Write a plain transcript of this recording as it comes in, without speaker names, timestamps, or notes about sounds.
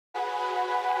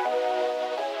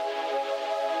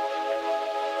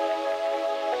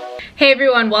Hey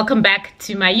everyone, welcome back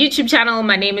to my YouTube channel.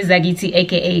 My name is Zagiti,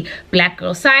 aka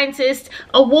BlackGirlScientist.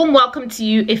 A warm welcome to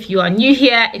you if you are new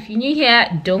here. If you're new here,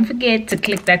 don't forget to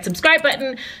click that subscribe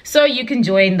button so you can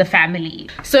join the family.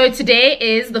 So today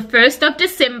is the 1st of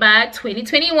December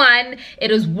 2021.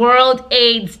 It is World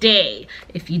AIDS Day.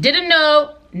 If you didn't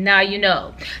know, now you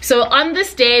know. So on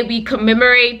this day we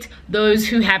commemorate those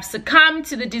who have succumbed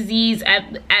to the disease,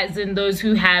 as in those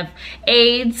who have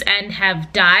AIDS and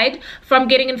have died from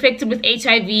getting infected with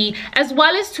HIV, as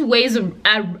well as to raise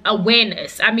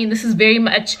awareness. I mean, this is very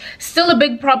much still a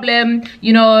big problem.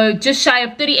 You know, just shy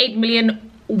of 38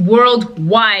 million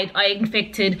worldwide are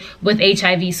infected with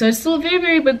HIV, so it's still a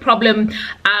very big problem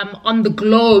on the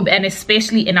globe, and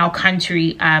especially in our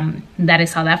country, that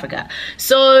is South Africa.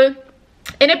 So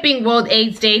in it being World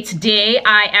AIDS Day, today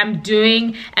I am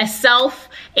doing a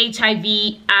self-HIV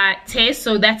test.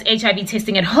 So that's HIV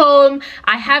testing at home.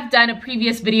 I have done a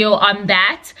previous video on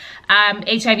that,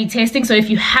 HIV testing. So if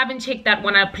you haven't checked that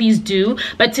one out, please do.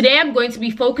 But today I'm going to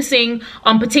be focusing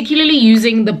on particularly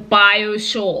using the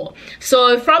BioSure.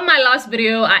 So from my last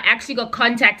video, I actually got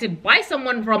contacted by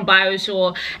someone from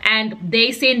BioSure, and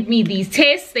they sent me these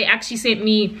tests. They actually sent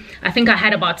me, I think I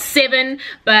had about 7,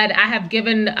 but I have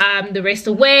given the rest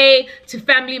away to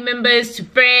family members, to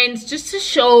friends, just to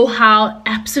show how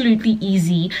absolutely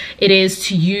easy it is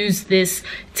to use this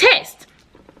test.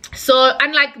 So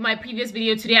unlike my previous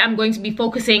video, today I'm going to be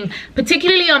focusing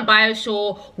particularly on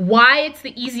BioSure, why it's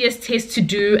the easiest test to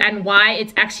do, and why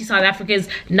it's actually South Africa's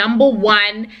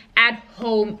 #1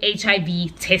 at-home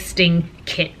HIV testing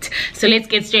kit. So let's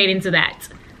get straight into that.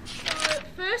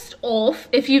 First off,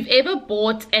 if you've ever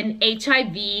bought an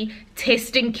HIV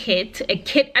testing kit, a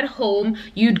kit at home,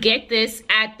 you'd get this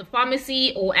at the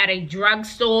pharmacy or at a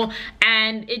drugstore,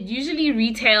 and it usually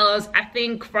retails, I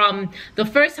think, from the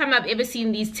first time I've ever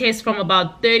seen these tests, from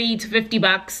about 30 to 50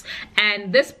 bucks,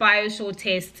 and this BioSure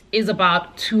test is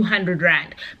about 200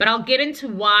 rand. But I'll get into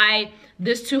why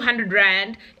this 200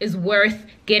 rand is worth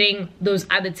getting those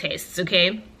other tests,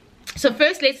 okay? So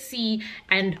first, let's see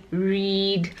and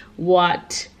read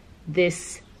what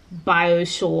this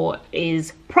BioSure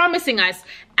is promising us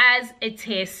as a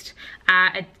test,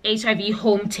 an HIV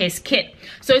home test kit.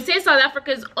 So it says South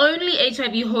Africa's only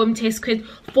HIV home test kit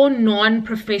for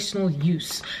non-professional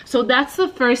use. So that's the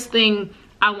first thing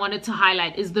I wanted to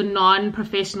highlight, is the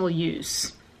non-professional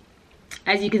use.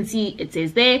 As you can see, it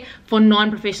says there, for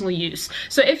non-professional use.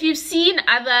 So if you've seen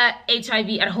other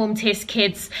HIV at home test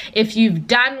kits, if you've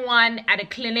done one at a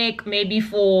clinic, maybe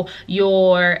for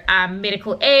your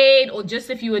medical aid, or just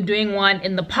if you were doing one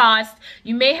in the past,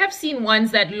 you may have seen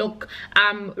ones that look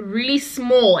really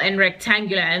small and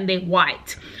rectangular, and they're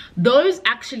white. Those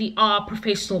actually are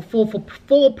professional, for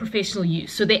professional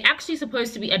use. So they're actually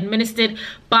supposed to be administered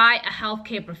by a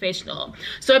healthcare professional.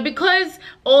 So because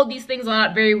all these things are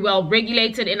not very well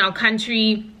regulated in our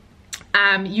country,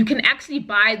 you can actually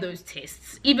buy those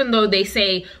tests, even though they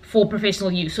say for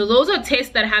professional use. So those are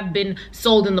tests that have been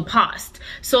sold in the past.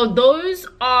 So those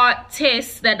are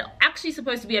tests that are actually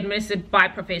supposed to be administered by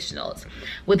professionals.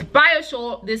 With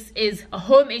BioSure, this is a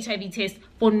home HIV test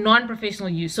for non-professional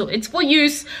use. So it's for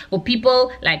use for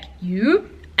people like you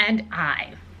and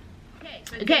I.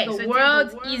 Okay, so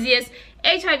world's easiest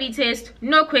HIV test,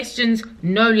 no questions,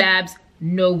 no labs,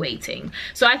 no waiting.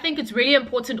 So I think it's really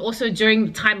important also during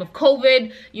the time of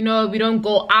COVID. You know, we don't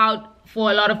go out for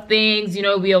a lot of things, you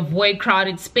know, we avoid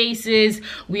crowded spaces,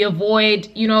 we avoid,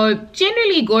 you know,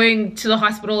 generally going to the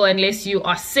hospital unless you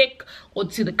are sick, or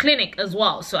to the clinic as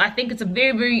well. So I think it's a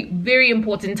very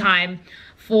important time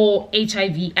for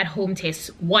HIV at home tests,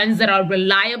 ones that are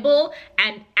reliable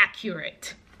and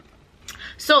accurate.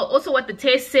 So also what the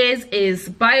test says is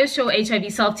BioSure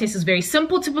HIV self-test is very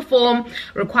simple to perform,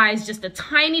 requires just a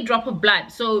tiny drop of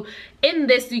blood. So in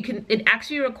this, it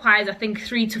actually requires, I think,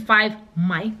 3 to 5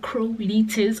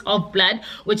 microliters of blood,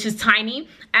 which is tiny.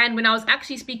 And when I was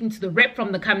actually speaking to the rep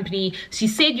from the company, she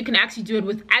said you can actually do it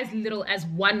with as little as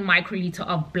 1 microliter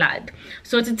of blood.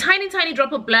 So it's a tiny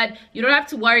drop of blood. You don't have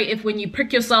to worry if when you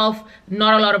prick yourself,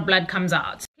 not a lot of blood comes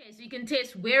out. Okay, so you can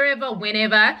test wherever,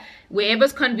 whenever,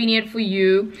 wherever's convenient for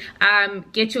you.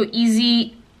 Get your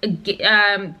easy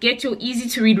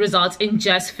to read results in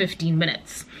just 15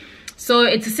 minutes. So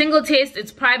it's a single test,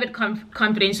 it's private,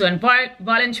 confidential, and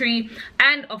voluntary.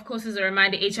 And of course, as a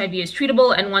reminder, HIV is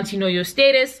treatable, and once you know your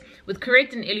status, with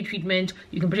correct and early treatment,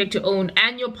 you can protect your own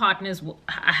and your partner's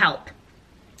health.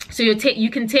 So you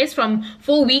can test from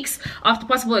 4 weeks after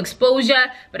possible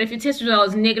exposure, but if your test result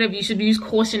is negative, you should use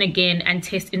caution again and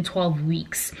test in 12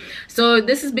 weeks. So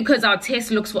this is because our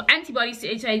test looks for antibodies to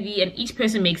HIV, and each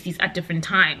person makes these at different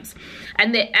times.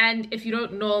 And if you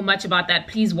don't know much about that,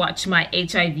 please watch my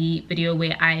HIV video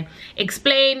where I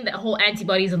explain the whole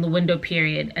antibodies and the window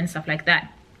period and stuff like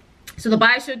that. So the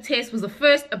BioSure test was the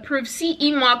first approved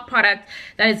CE mark product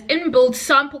that is inbuilt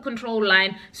sample control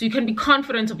line, so you can be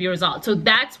confident of your results. So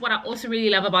that's what I also really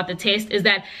love about the test, is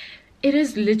that it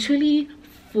is literally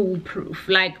foolproof.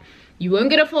 Like, you won't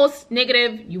get a false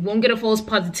negative, you won't get a false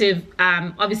positive,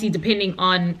 obviously depending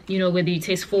on, you know, whether you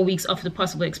test 4 weeks after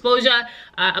possible exposure,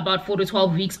 about 4 to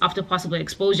 12 weeks after possible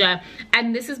exposure.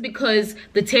 And this is because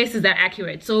the test is that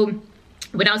accurate. So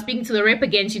when I was speaking to the rep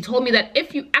again, she told me that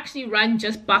if you actually run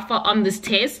just buffer on this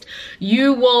test,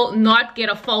 you will not get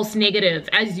a false negative,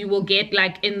 as you will get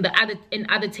like in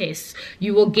other tests.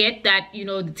 You will get that, you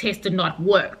know, the test did not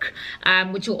work,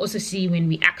 which you'll also see when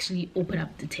we actually open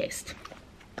up the test.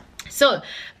 So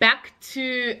back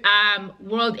to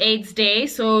World AIDS Day.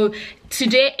 So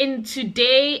today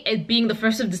it being the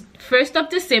 1st of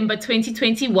December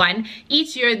 2021,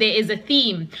 each year there is a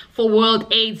theme for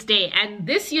World AIDS Day, and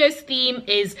this year's theme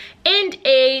is End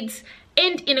AIDS,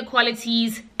 End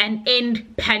Inequalities, and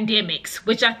End Pandemics,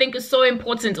 which I think is so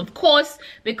important, of course,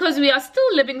 because we are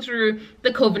still living through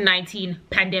the COVID-19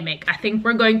 pandemic. I think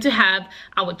we're going to have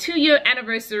our 2-year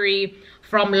anniversary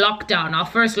from lockdown, our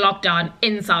first lockdown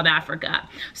in South Africa.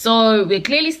 So we're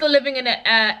clearly still living in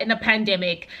a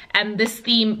pandemic, and the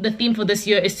theme for this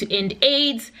year is to end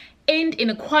AIDS, end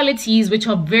inequalities, which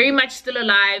are very much still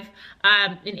alive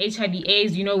in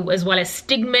HIV/AIDS, you know, as well as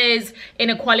stigmas,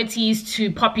 inequalities to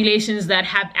populations that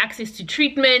have access to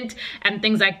treatment and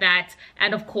things like that,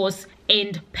 and of course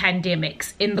end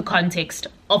pandemics in the context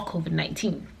of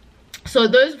COVID-19. So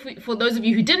for those of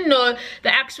you who didn't know,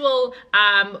 the actual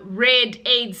red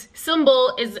AIDS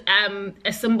symbol is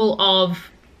a symbol of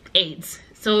AIDS.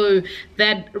 So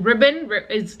that ribbon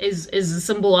is a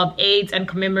symbol of AIDS and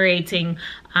commemorating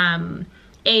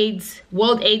AIDS,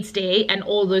 World AIDS Day, and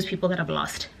all those people that have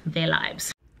lost their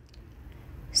lives.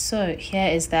 So here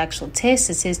is the actual test.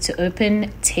 It says to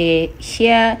open, tear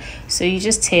here. So you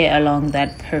just tear along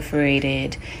that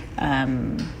perforated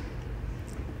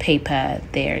paper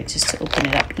there, just to open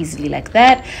it up easily like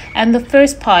that. And the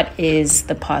first part is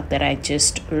the part that I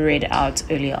just read out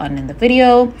earlier on in the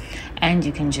video, and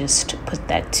you can just put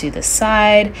that to the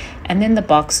side. And then the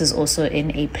box is also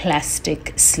in a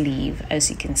plastic sleeve,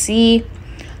 as you can see.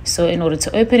 So in order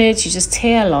to open it, you just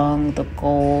tear along the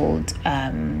gold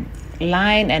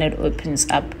line, and it opens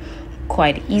up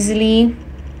quite easily.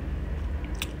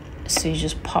 So you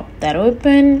just pop that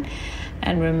open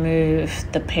and remove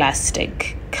the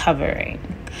plastic covering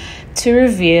to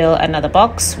reveal another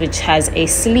box which has a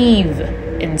sleeve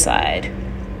inside.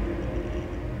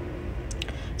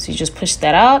 So you just push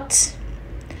that out,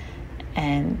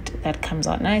 and that comes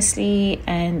out nicely.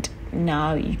 And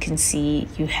now you can see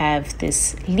you have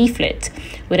this leaflet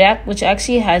which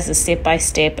actually has a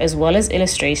step-by-step as well as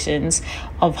illustrations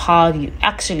of how you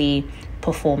actually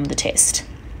perform the test.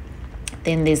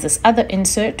 Then there's this other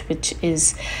insert, which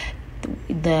is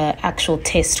the actual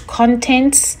test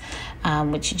contents,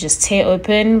 which you just tear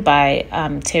open by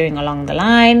tearing along the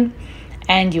line,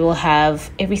 and you will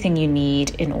have everything you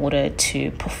need in order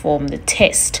to perform the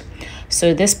test.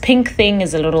 So this pink thing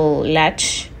is a little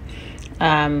latch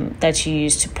that you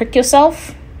use to prick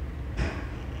yourself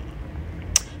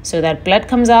so that blood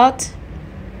comes out.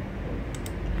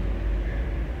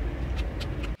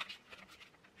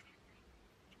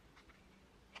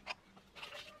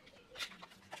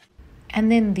 And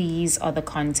then these are the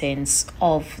contents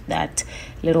of that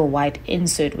little white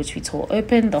insert which we tore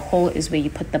open. The hole is where you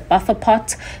put the buffer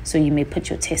pot, so you may put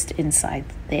your test inside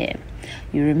there.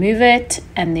 You remove it,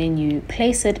 and then you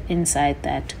place it inside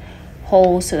that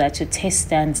hole so that your test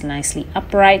stands nicely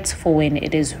upright for when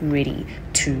it is ready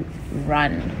to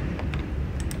run.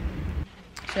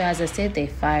 So as I said, there are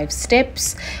 5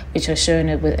 steps which are shown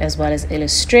as well as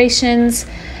illustrations.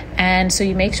 And so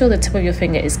you make sure the tip of your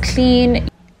finger is clean.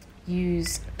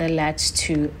 Use the latch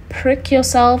to prick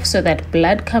yourself so that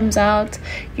blood comes out.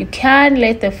 You can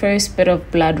let the first bit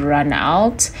of blood run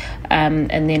out and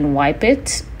then wipe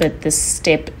it, but this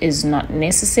step is not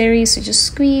necessary. So just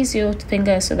squeeze your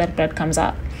finger so that blood comes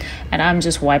out. And I'm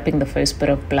just wiping the first bit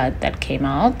of blood that came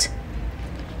out.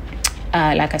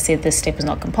 Like I said, this step is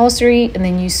not compulsory. And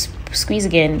then you squeeze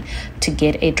again to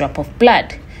get a drop of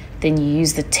blood. Then you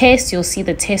use the test. You'll see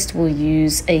the test will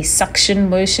use a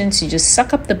suction motion. So you just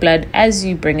suck up the blood as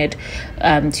you bring it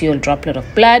to your droplet of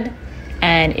blood.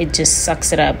 and it just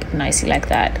sucks it up nicely like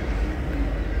that.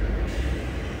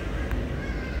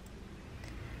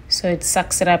 So it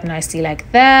sucks it up nicely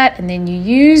like that, and then you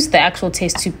use the actual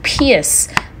test to pierce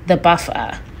the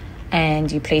buffer,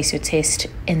 and you place your test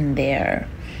in there.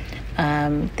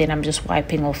 Then I'm just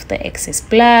wiping off the excess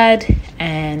blood,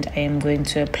 and I am going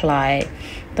to apply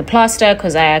the plaster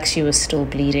because I actually was still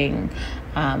bleeding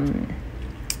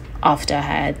after I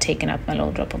had taken up my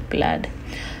little drop of blood.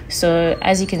 So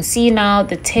as you can see now,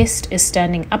 the test is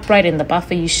standing upright in the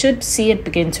buffer. You should see it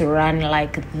begin to run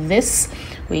like this,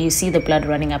 where you see the blood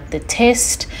running up the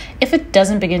test. If it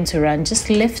doesn't begin to run, just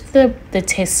lift the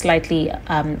test slightly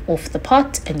off the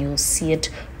pot and you'll see it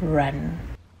run.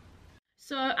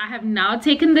 So I have now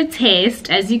taken the test,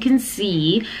 as you can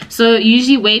see. So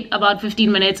usually wait about 15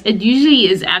 minutes. It usually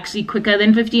is actually quicker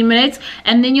than 15 minutes,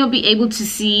 and then you'll be able to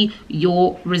see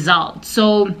your results.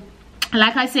 So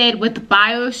like I said, with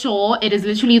BioSure, it is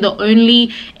literally the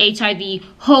only HIV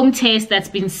home test that's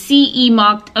been CE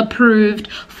marked,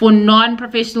 approved for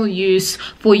non-professional use,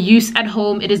 for use at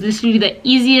home. It is literally the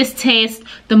easiest test,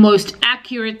 the most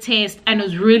accurate test, and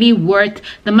it's really worth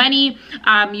the money.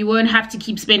 You won't have to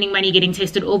keep spending money getting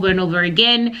tested over and over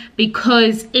again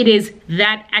because it is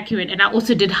that accurate. And I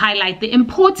also did highlight the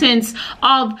importance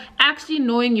of actually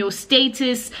knowing your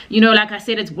status. You know, like I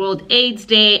said, it's World AIDS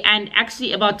Day, and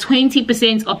actually about 20%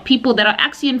 of people that are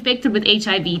actually infected with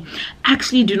HIV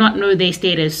actually do not know their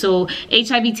status. So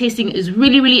HIV testing is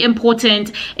really, really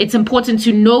important. It's important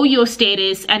to know your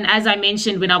status. And as I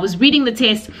mentioned when I was reading the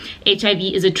test,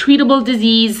 HIV is a treatable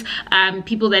disease.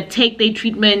 People that take their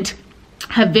treatment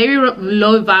have very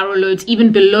low viral loads,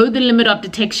 even below the limit of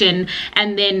detection,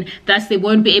 and then thus they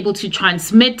won't be able to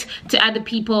transmit to other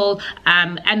people,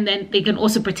 and then they can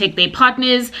also protect their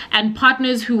partners, and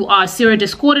partners who are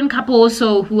serodiscordant couples.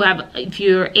 So who have, if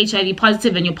you're HIV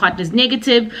positive and your partner's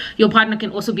negative, your partner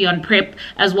can also be on PrEP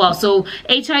as well. So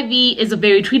HIV is a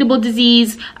very treatable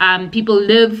disease. People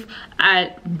live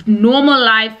a normal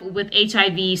life with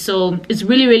HIV, so it's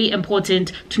really, really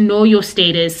important to know your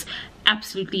status.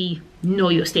 Absolutely know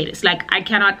your status. Like, I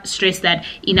cannot stress that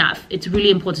enough. It's really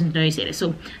important to know your status.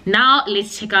 So now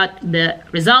let's check out the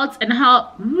results and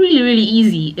how really, really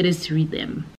easy it is to read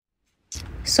them.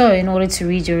 So in order to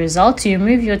read your results, you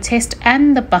remove your test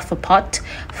and the buffer pot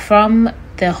from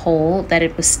the hole that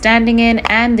it was standing in,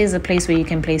 and there's a place where you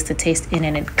can place the test in,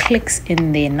 and it clicks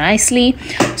in there nicely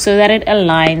so that it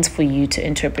aligns for you to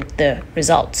interpret the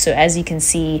results. So as you can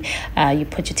see, you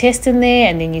put your test in there,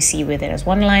 and then you see where there's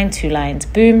 1 line, 2 lines,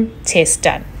 boom, test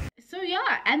done. So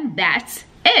yeah, and that's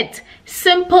it.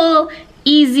 Simple,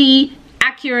 easy,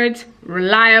 accurate,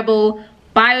 reliable,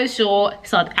 BioSure,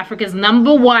 South Africa's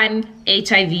 #1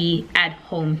 HIV at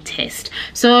home test.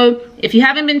 So if you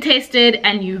haven't been tested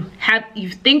and you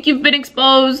think you've been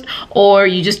exposed, or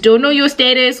you just don't know your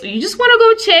status, or you just want to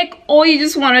go check, or you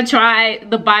just want to try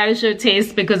the BioSure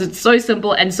test because it's so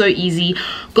simple and so easy,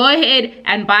 go ahead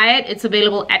and buy it. It's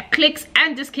available at Clicks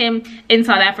and Dis-Chem in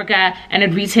South Africa, and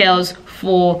it retails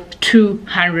for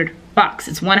 200 bucks.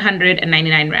 It's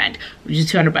 199 rand, which is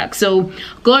 200 bucks. So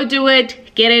go do it,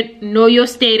 get it, know your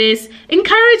status,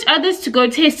 encourage others to go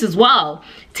test as well.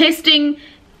 Testing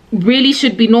really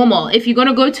should be normal. If you're going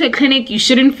to go to a clinic, you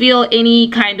shouldn't feel any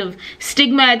kind of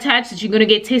stigma attached that you're going to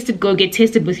get tested. Go get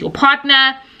tested with your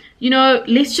partner. You know,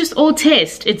 let's just all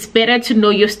test. It's better to know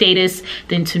your status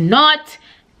than to not.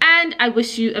 And I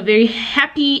wish you a very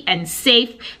happy and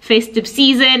safe festive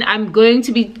season. I'm going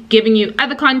to be giving you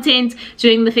other content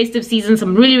during the festive season,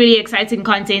 some really, really exciting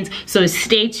content, so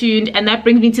stay tuned. And that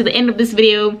brings me to the end of this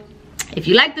video. If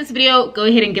you like this video, go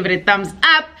ahead and give it a thumbs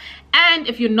up. And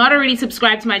if you're not already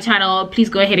subscribed to my channel, please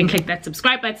go ahead and click that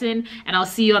subscribe button, and I'll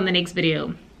see you on the next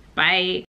video. Bye.